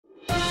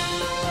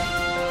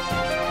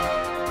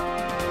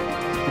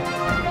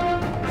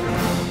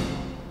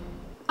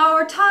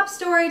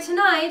story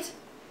tonight,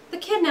 the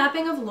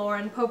kidnapping of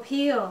Lauren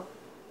Popiel,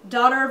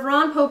 daughter of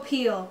Ron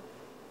Popiel,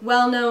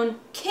 well-known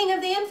king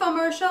of the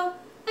infomercial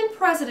and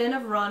president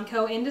of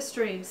Ronco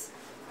Industries.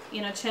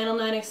 In a Channel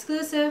 9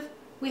 exclusive,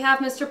 we have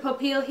Mr.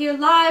 Popiel here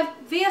live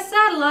via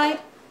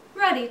satellite,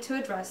 ready to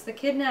address the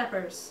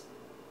kidnappers.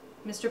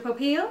 Mr.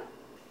 Popiel?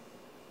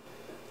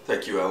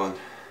 Thank you, Ellen.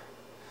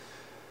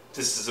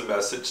 This is a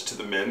message to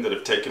the men that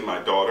have taken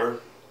my daughter,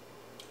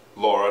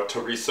 Laura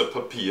Teresa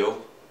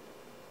Popiel.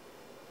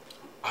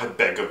 I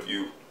beg of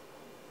you,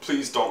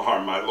 please don't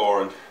harm my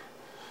Lauren.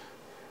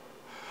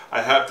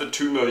 I have the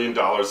 $2 million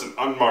in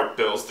unmarked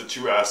bills that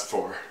you asked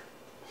for.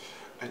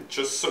 And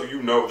just so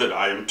you know that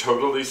I am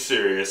totally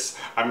serious,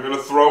 I'm going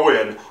to throw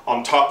in,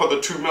 on top of the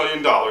 $2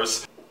 million,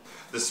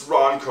 this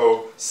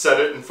Ronco Set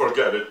It and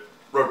Forget It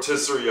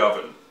rotisserie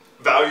oven,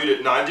 valued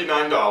at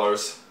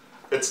 $99.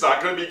 It's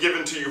not going to be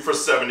given to you for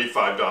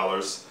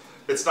 $75.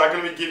 It's not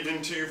going to be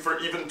given to you for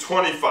even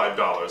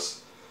 $25.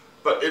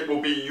 But it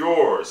will be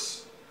yours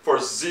for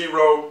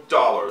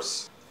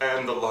 $0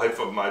 and the life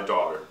of my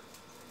daughter.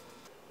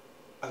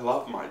 I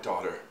love my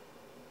daughter,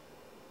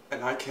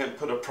 and I can't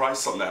put a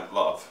price on that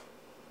love.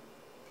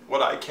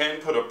 What I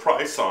can put a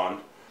price on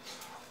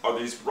are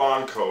these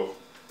Ronco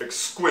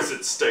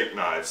exquisite steak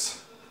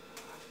knives.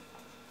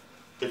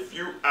 If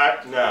you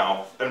act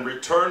now and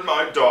return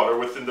my daughter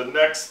within the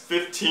next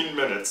 15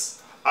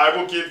 minutes, I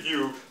will give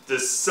you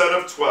this set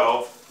of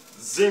 12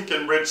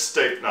 zinc-enriched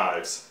steak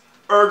knives,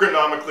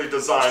 ergonomically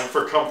designed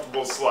for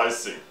comfortable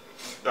slicing.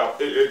 Now,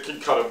 it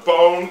can cut a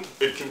bone,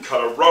 it can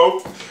cut a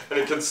rope, and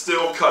it can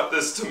still cut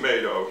this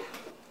tomato.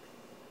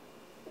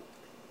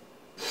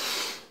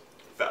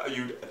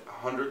 Valued at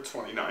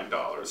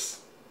 $129.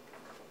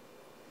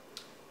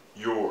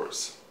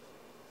 Yours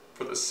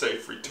for the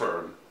safe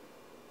return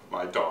of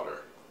my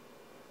daughter.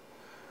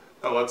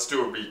 Now let's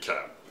do a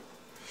recap.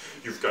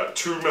 You've got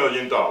 $2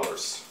 million.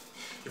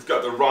 You've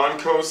got the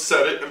Ronco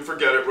Set It and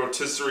Forget It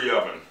rotisserie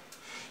oven.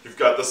 You've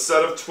got the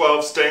set of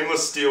 12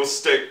 stainless steel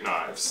steak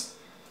knives.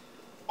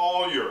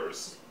 All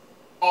yours.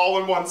 All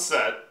in one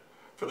set.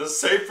 For the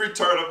safe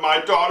return of my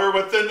daughter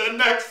within the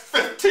next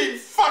 15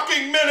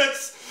 fucking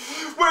minutes!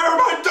 Where are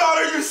my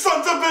daughter, you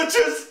sons of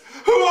bitches?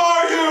 Who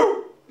are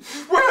you?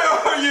 Where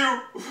are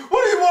you?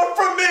 What do you want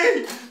from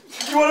me?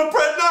 You want a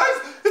bread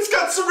knife? It's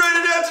got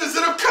serrated edges,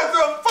 it'll cut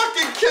through a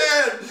fucking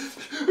can!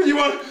 You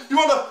want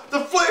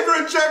the flavor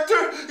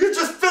injector? You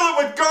just fill it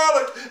with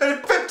garlic, and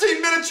in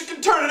 15 minutes you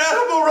can turn an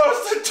edible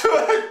roast into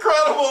an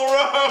incredible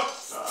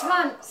roast!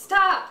 Ron,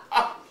 stop!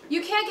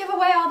 You can't give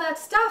away all that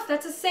stuff.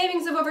 That's a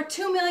savings of over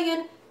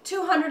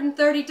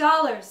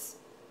 $2,230,000.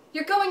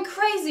 You're going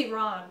crazy,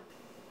 Ron.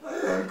 I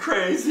am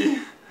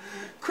crazy.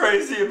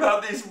 Crazy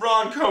about these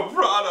Ronco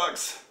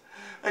products.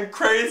 And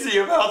crazy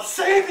about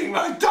saving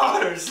my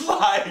daughter's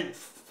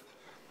life.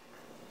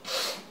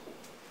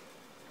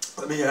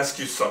 Let me ask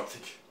you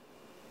something.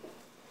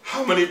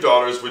 How many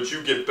daughters would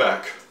you give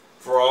back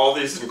for all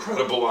these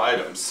incredible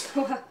items?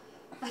 Well,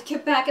 I'd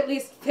give back at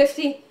least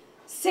 50,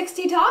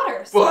 60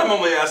 daughters. Well, I'm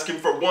only asking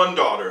for one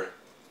daughter.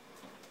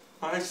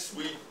 My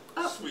sweet,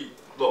 sweet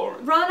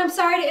Lauren. Ron, I'm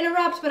sorry to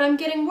interrupt, but I'm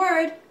getting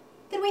word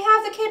that we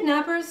have the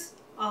kidnappers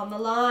on the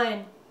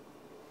line.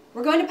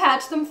 We're going to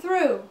patch them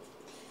through.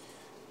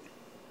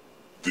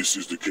 This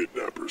is the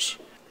kidnappers.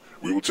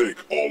 We will take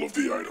all of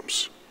the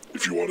items.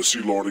 If you want to see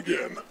Lauren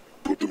again,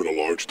 put them in a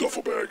large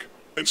duffel bag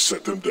and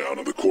set them down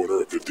on the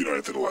corner of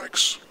 59th and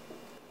Lex.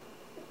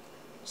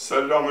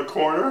 Set it on the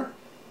corner?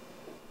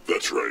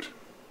 That's right.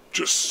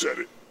 Just set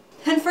it.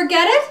 And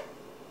forget it?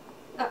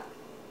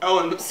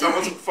 Ellen, that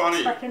wasn't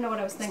funny. Sorry, I didn't know what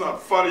I was thinking. It's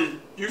not funny.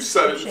 You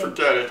said it and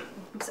forget it.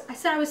 I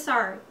said I was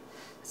sorry.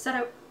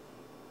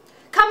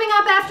 Coming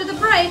up after the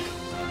break,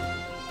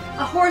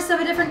 a horse of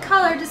a different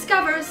color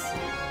discovers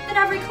that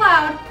every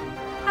cloud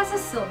has a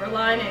silver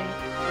lining.